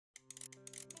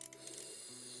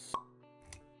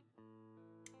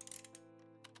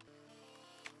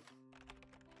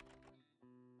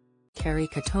Kerry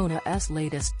Katona's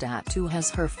latest tattoo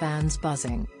has her fans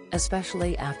buzzing,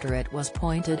 especially after it was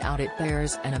pointed out it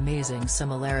bears an amazing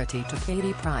similarity to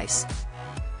Katie Price.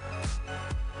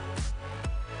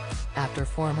 After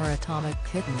former Atomic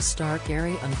Kitten star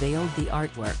Kerry unveiled the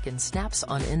artwork in snaps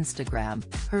on Instagram,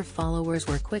 her followers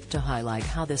were quick to highlight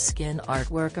how the skin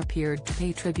artwork appeared to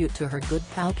pay tribute to her good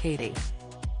pal Katie.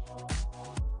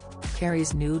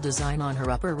 Kerry's new design on her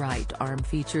upper right arm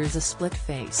features a split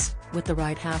face, with the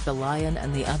right half a lion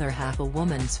and the other half a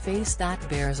woman's face that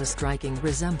bears a striking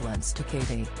resemblance to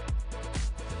Katie.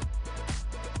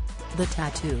 The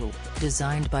tattoo,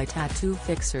 designed by Tattoo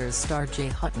Fixers star Jay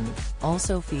Hutton,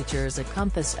 also features a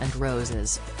compass and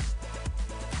roses.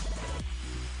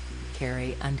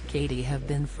 Kerry and Katie have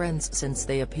been friends since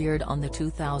they appeared on the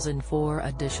 2004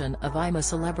 edition of I'm a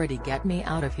Celebrity Get Me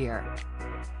Out of Here.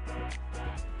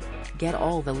 Get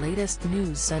all the latest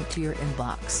news sent to your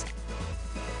inbox.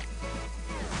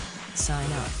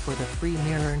 Sign up for the free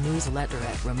Mirror newsletter.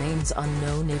 It remains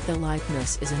unknown if the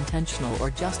likeness is intentional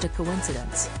or just a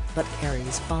coincidence, but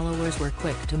Kerry's followers were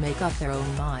quick to make up their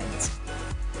own minds.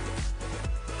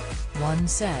 One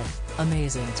said,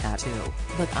 "Amazing tattoo,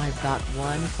 but I've got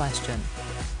one question.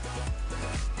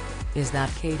 Is that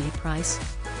Katie Price?"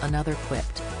 Another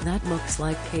quipped, "That looks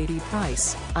like Katie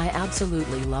Price, I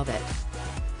absolutely love it."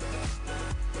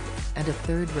 And a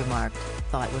third remarked,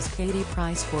 "Thought was Katie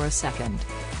Price for a second."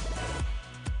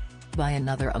 By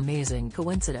another amazing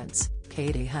coincidence,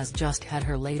 Katie has just had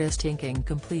her latest inking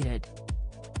completed.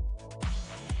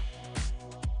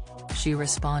 She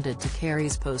responded to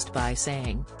Kerry's post by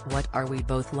saying, "What are we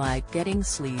both like getting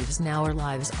sleeves now? Our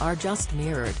lives are just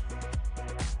mirrored."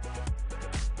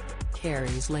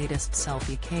 Kerry's latest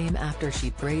selfie came after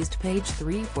she praised Page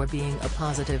 3 for being a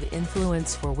positive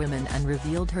influence for women and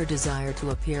revealed her desire to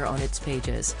appear on its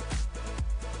pages.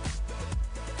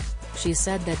 She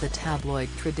said that the tabloid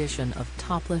tradition of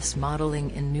topless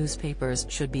modeling in newspapers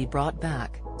should be brought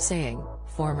back, saying,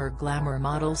 "Former glamour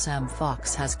model Sam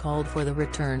Fox has called for the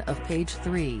return of Page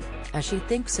 3, as she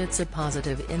thinks it's a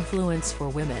positive influence for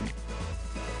women.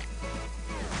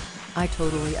 I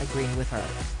totally agree with her.